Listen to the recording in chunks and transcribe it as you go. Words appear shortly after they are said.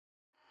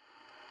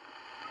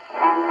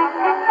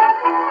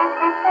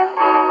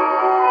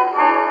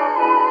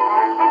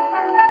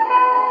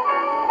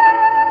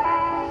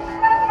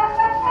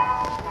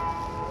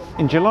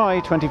In July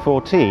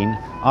 2014,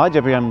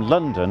 IWM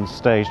London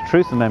staged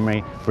Truth and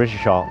Memory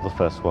British Art of the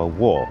First World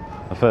War,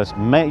 the first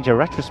major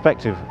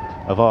retrospective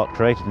of art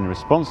created in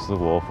response to the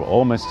war for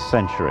almost a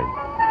century.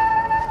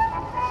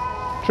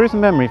 Truth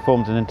and Memory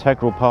formed an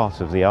integral part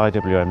of the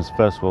IWM's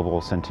First World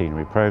War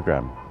centenary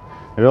programme.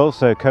 It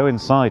also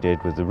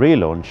coincided with the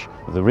relaunch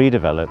of the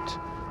redeveloped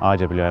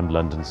IWM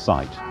London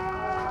site.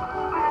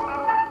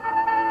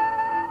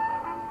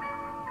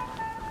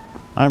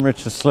 I'm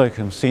Richard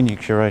Slocombe, Senior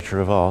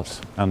Curator of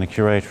Art and the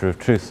Curator of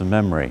Truth and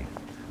Memory.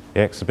 The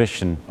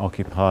exhibition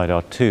occupied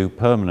our two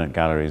permanent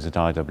galleries at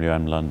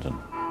IWM London.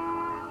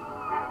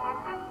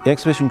 The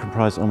exhibition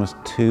comprised almost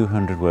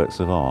 200 works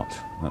of art.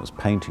 That was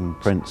painting,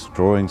 prints,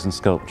 drawings and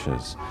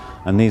sculptures.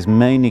 And these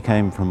mainly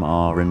came from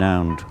our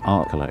renowned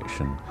art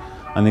collection.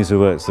 And these are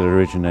works that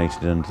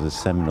originated under the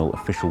seminal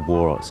official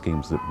war art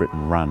schemes that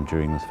Britain ran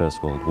during the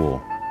First World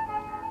War.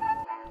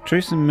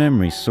 Truth and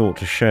Memory sought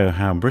to show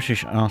how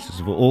British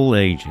artists of all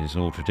ages,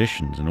 all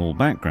traditions and all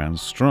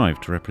backgrounds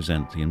strived to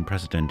represent the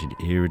unprecedented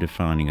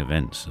era-defining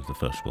events of the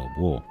First World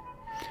War,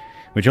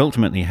 which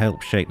ultimately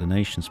helped shape the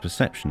nation's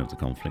perception of the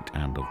conflict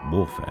and of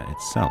warfare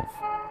itself.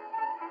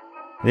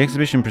 The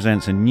exhibition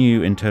presents a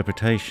new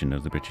interpretation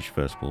of the British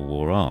First World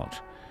War art,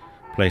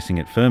 placing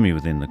it firmly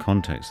within the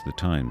context of the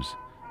times,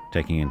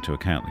 taking into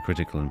account the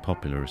critical and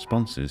popular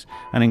responses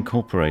and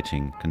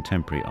incorporating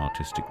contemporary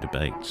artistic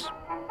debates.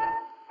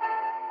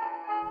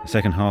 The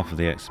second half of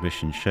the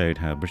exhibition showed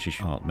how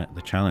British art met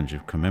the challenge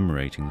of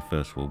commemorating the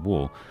First World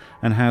War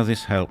and how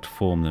this helped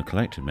form the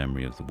collective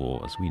memory of the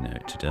war as we know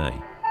it today.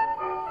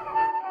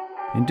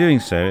 In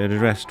doing so, it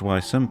addressed why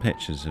some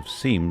pictures have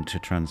seemed to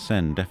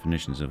transcend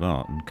definitions of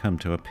art and come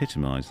to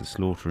epitomise the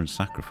slaughter and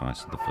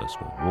sacrifice of the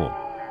First World War.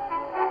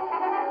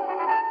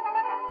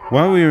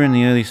 While we were in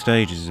the early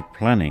stages of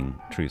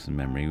planning Truth and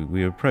Memory,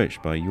 we were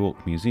approached by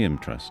York Museum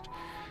Trust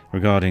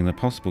regarding the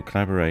possible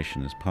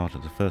collaboration as part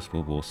of the First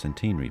World War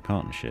Centenary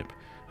Partnership,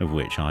 of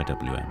which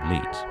IWM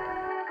leads.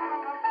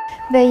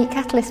 The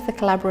catalyst for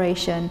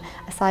collaboration,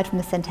 aside from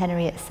the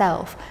centenary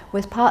itself,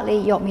 was partly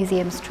York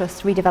Museum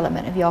Trust's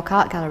redevelopment of York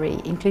Art Gallery,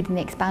 including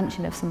the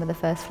expansion of some of the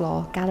first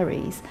floor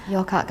galleries.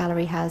 York Art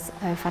Gallery has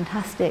a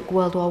fantastic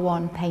World War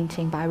I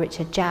painting by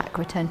Richard Jack,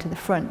 Return to the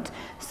Front,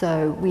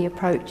 so we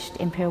approached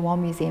Imperial War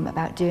Museum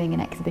about doing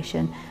an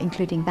exhibition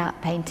including that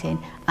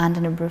painting and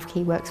a number of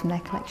key works from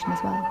their collection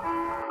as well.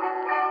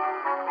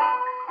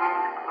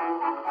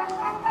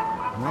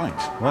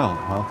 Right, well,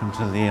 welcome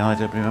to the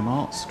IWM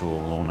art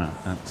stall, Lorna.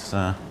 As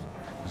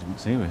you can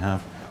see, we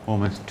have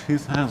almost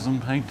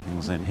 2,000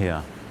 paintings in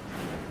here.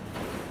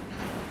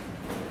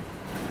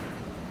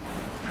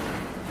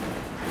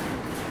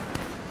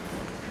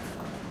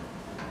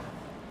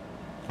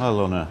 Well,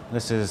 Lorna,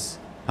 this is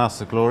House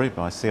of Glory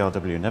by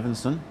C.R.W.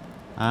 Nevinson.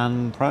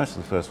 And prior to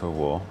the First World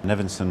War,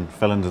 Nevinson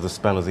fell under the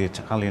spell of the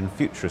Italian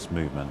Futurist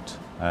movement,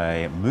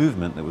 a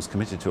movement that was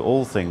committed to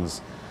all things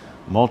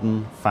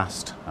modern,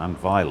 fast and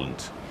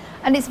violent.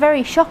 And it's a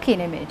very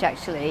shocking image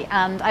actually,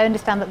 and I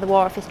understand that the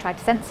War Office tried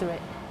to censor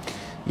it.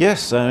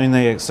 Yes, I mean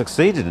they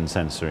succeeded in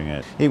censoring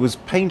it. It was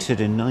painted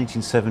in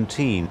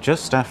 1917,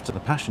 just after the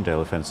Passchendaele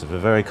offensive, a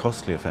very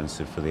costly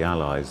offensive for the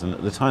Allies, and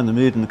at the time the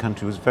mood in the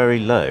country was very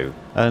low.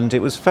 And it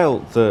was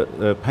felt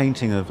that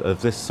painting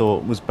of this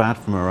sort was bad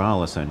for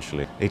morale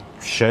essentially. It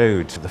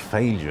showed the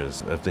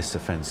failures of this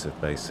offensive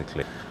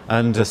basically.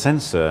 And a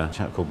censor, a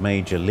chap called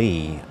Major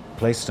Lee,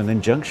 placed an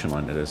injunction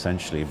on it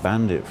essentially,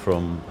 banned it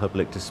from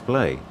public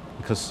display.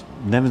 Because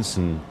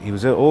Nevinson, he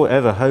was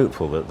ever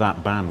hopeful that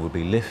that ban would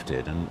be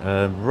lifted,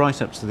 and right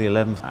up to the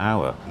 11th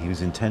hour he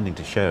was intending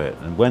to show it.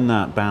 And when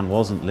that ban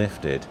wasn't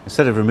lifted,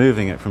 instead of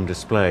removing it from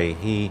display,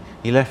 he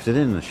left it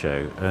in the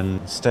show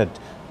and instead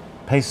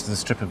pasted a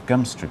strip of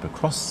gum strip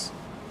across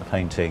the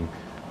painting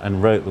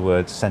and wrote the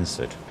word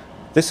censored.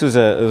 This was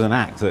an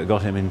act that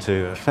got him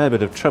into a fair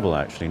bit of trouble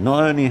actually.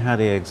 Not only had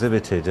he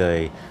exhibited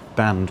a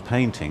banned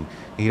painting,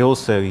 he'd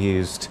also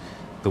used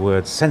the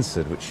word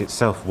censored, which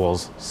itself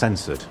was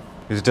censored.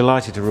 He was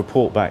delighted to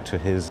report back to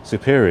his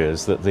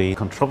superiors that the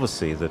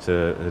controversy that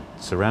had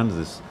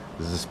surrounded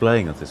the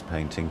displaying of this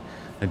painting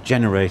had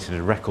generated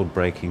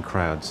record-breaking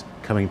crowds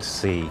coming to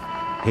see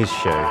his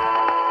show.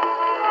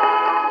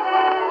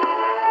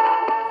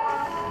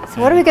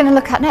 So what are we going to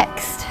look at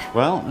next?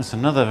 Well, it's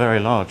another very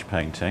large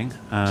painting,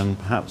 and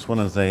perhaps one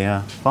of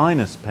the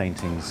finest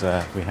paintings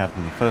we had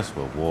in the First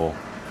World War.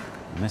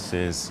 And this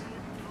is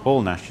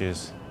Paul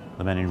Nash's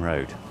The Men in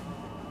Road.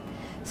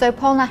 So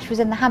Paul Nash was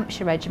in the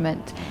Hampshire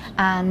Regiment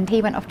and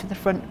he went off to the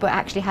front but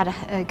actually had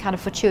a kind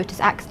of fortuitous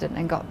accident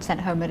and got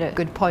sent home at a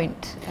good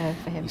point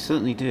for him. He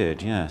certainly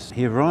did, yes.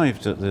 He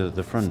arrived at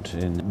the front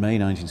in May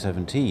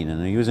 1917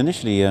 and he was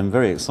initially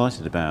very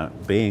excited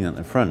about being at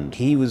the front.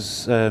 He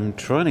was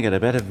trying to get a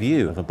better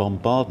view of a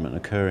bombardment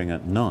occurring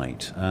at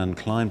night and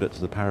climbed up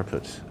to the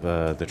parapet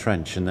of the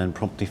trench and then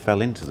promptly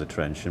fell into the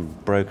trench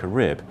and broke a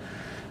rib.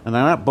 And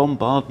now that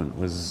bombardment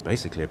was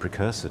basically a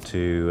precursor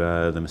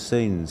to the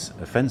Messines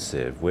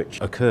offensive,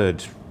 which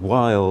occurred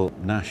while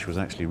Nash was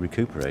actually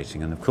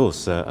recuperating. And of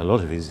course, a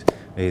lot of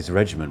his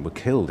regiment were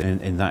killed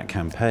in that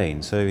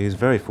campaign. So he was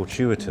very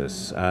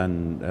fortuitous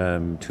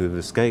and to have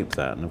escaped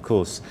that. And of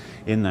course,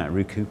 in that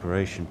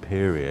recuperation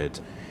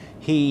period,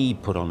 he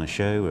put on a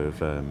show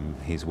of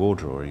his war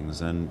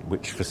drawings, and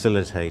which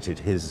facilitated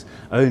his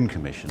own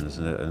commission as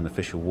an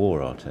official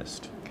war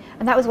artist.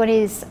 And that was when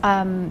his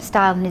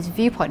style and his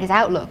viewpoint, his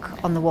outlook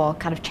on the war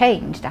kind of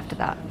changed after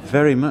that?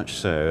 Very much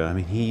so. I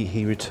mean,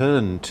 he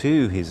returned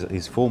to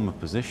his former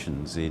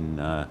positions in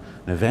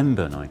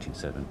November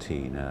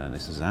 1917,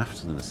 this was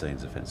after the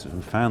Messines offensive,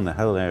 and found the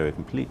whole area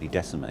completely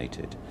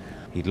decimated.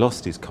 He'd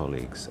lost his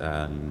colleagues,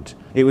 and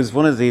it was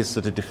one of these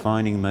sort of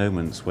defining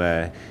moments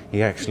where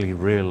he actually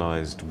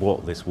realised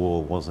what this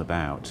war was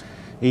about.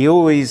 He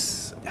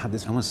always had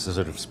this almost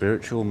sort of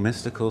spiritual,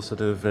 mystical sort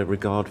of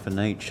regard for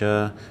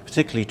nature,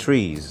 particularly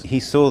trees.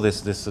 He saw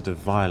this sort of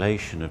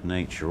violation of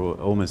nature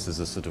almost as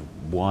a sort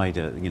of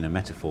wider,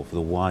 metaphor for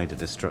the wider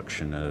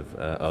destruction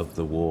of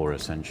the war,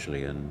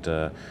 essentially.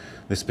 And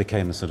this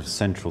became a sort of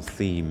central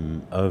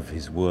theme of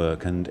his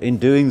work. And in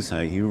doing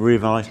so, he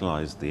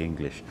revitalised the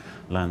English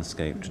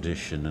landscape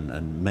tradition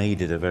and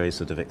made it a very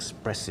sort of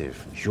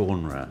expressive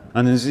genre.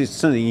 And it's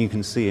something you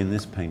can see in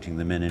this painting,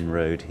 The Men in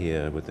Road,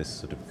 here, with this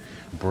sort of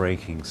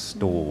breaking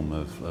storm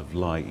of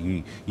light.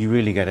 You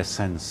really get a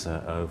sense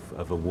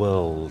of a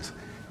world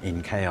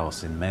in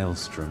chaos, in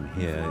maelstrom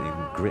here,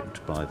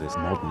 gripped by this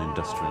modern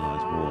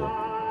industrialised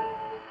war.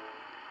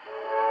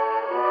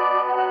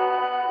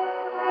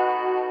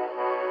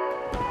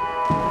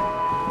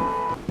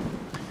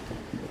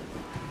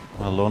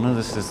 Well, Lorna,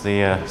 this is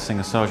the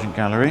Singer-Sargent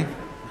Gallery,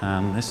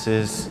 and this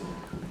is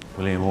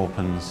William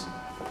Orpen's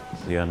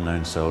The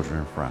Unknown Soldier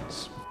in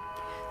France.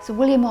 So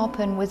William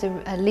Orpen was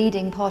a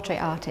leading portrait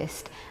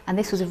artist, and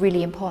this was a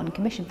really important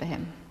commission for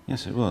him.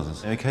 Yes, it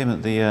was. It came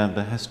at the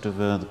behest of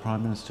the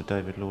Prime Minister,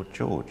 David Lloyd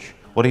George.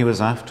 What he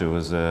was after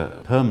was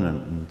a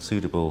permanent and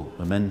suitable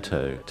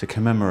memento to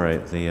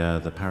commemorate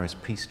the Paris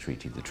Peace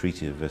Treaty, the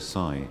Treaty of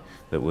Versailles,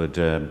 that would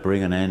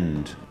bring an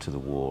end to the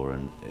war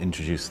and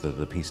introduce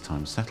the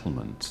peacetime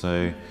settlement.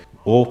 So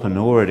Orpen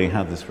already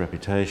had this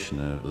reputation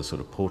of the sort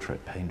of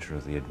portrait painter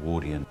of the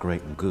Edwardian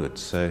great and good,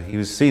 so he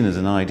was seen as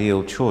an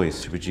ideal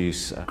choice to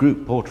produce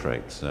group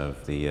portraits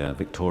of the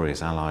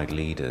victorious Allied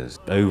leaders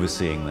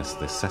overseeing this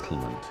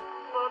settlement.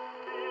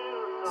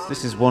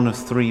 This is one of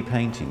 3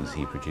 paintings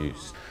he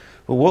produced.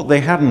 But what they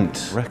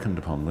hadn't reckoned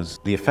upon was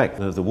the effect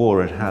that the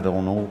war had had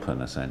on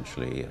Orpen,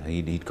 essentially.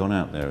 He'd gone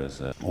out there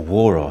as a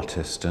war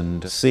artist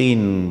and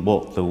seen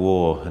what the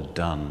war had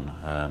done,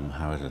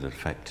 how it had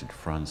affected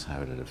France,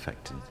 how it had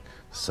affected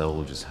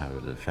soldiers, how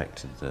it had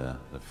affected the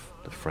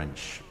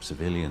French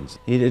civilians.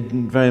 It had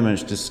very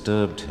much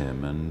disturbed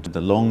him, and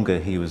the longer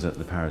he was at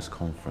the Paris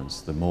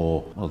conference, the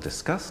more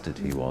disgusted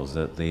he was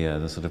at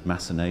the sort of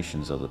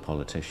machinations of the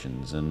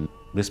politicians. And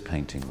this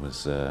painting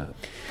was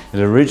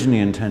originally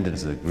intended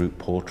as a group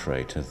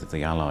portrait of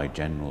the Allied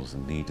generals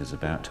and leaders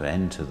about to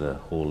enter the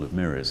Hall of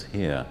Mirrors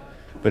here.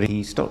 But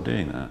he stopped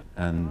doing that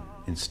and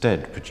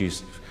instead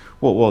produced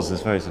what was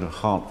this very sort of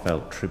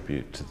heartfelt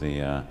tribute to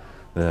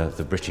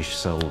the British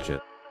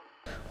soldier.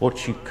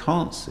 What you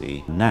can't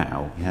see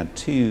now, he had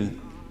 2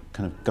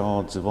 kind of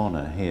guards of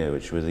honour here,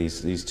 which were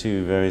these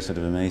 2 very sort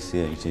of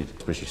emaciated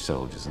British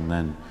soldiers, and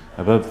then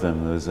above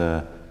them there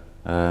was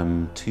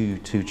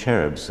two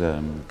cherubs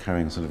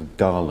carrying a sort of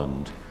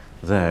garland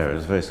there. It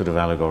was a very sort of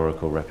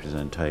allegorical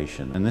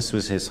representation, and this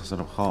was his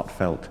sort of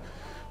heartfelt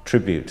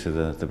tribute to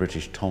the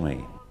British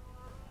Tommy.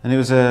 And it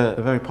was a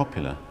very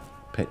popular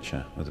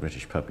picture with the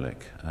British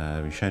public.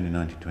 It was shown in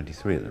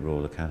 1923 at the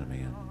Royal Academy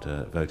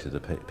and voted the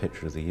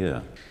Picture of the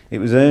Year. It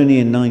was only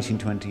in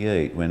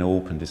 1928 when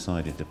Orpen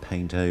decided to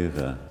paint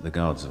over the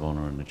Guards of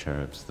Honour and the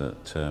cherubs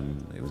that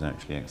it was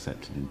actually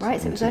accepted into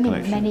Right, so it was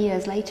only many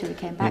years later he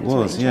came back to it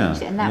and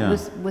changed it. And that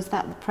was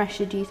that the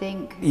pressure, do you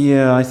think?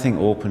 Yeah, I think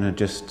Orpen had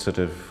just sort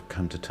of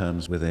come to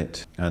terms with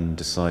it and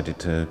decided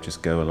to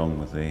just go along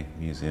with the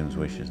museum's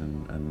wishes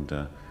and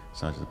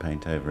decided to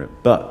paint over it.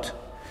 But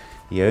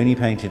he only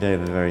painted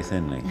over very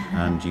thinly,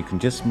 and you can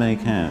just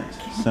make out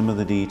some of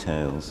the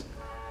details.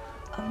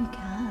 Oh, you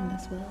can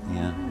as well.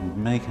 Yeah, you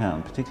can make out,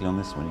 and particularly on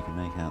this one, you can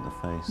make out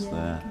the face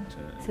there.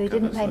 So he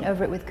didn't paint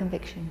over it with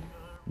conviction?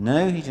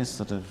 No, he just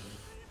sort of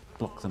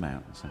blocked them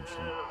out,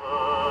 essentially.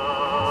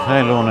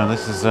 Okay, Lorna,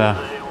 this is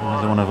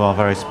another one of our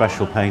very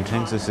special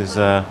paintings. This is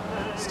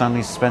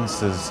Stanley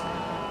Spencer's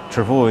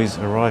Travois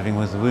Arriving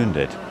with the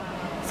Wounded.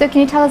 So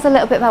can you tell us a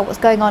little bit about what's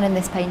going on in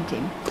this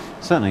painting?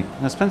 Certainly.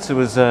 Now, Spencer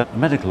was a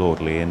medical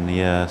orderly in the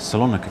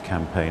Salonika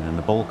campaign in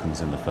the Balkans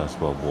in the First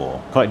World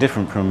War. Quite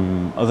different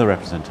from other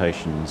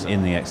representations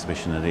in the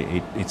exhibition,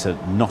 that it's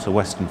not a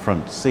Western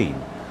Front scene.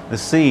 The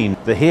scene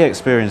that he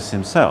experienced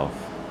himself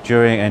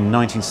in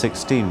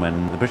 1916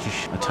 when the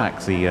British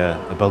attacked the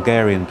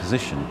Bulgarian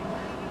position.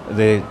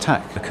 The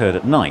attack occurred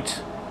at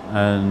night,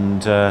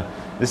 and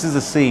This is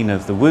a scene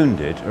of the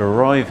wounded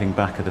arriving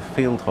back at a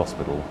field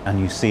hospital, and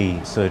you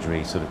see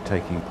surgery sort of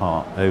taking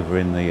part over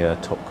in the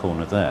top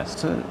corner there.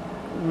 So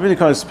really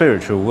kind of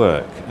spiritual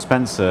work.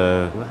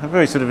 Spencer had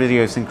very sort of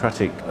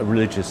idiosyncratic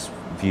religious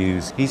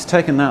views. He's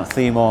taken that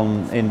theme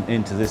on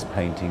into this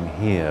painting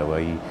here, where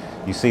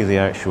you see the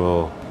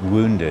actual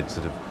wounded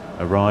sort of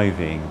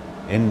arriving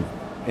in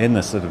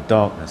the sort of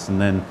darkness, and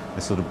then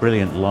the sort of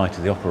brilliant light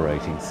of the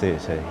operating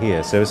theatre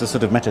here. So it's a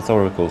sort of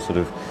metaphorical sort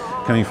of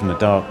coming from the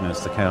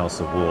darkness, the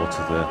chaos of war,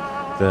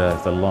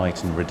 to the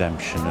light and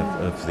redemption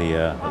of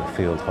the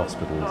field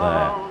hospital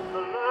there.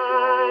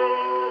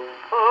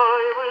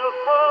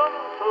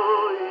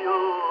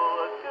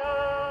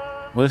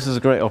 Well, this is a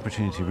great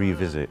opportunity to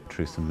revisit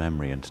Truth and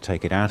Memory and to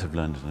take it out of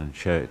London and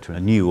show it to a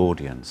new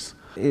audience.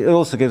 It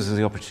also gives us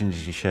the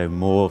opportunity to show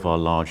more of our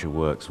larger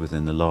works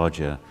within the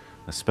larger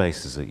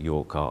spaces at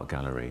York Art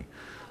Gallery.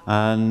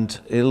 And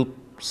it'll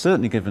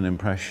certainly give an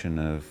impression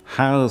of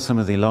how some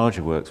of the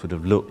larger works would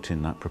have looked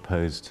in that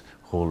proposed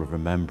Hall of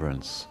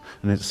Remembrance.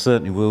 And it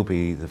certainly will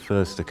be the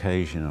first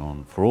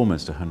occasion for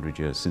almost 100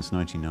 years, since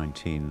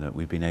 1919, that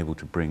we've been able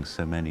to bring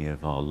so many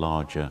of our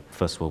larger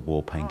First World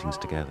War paintings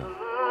together.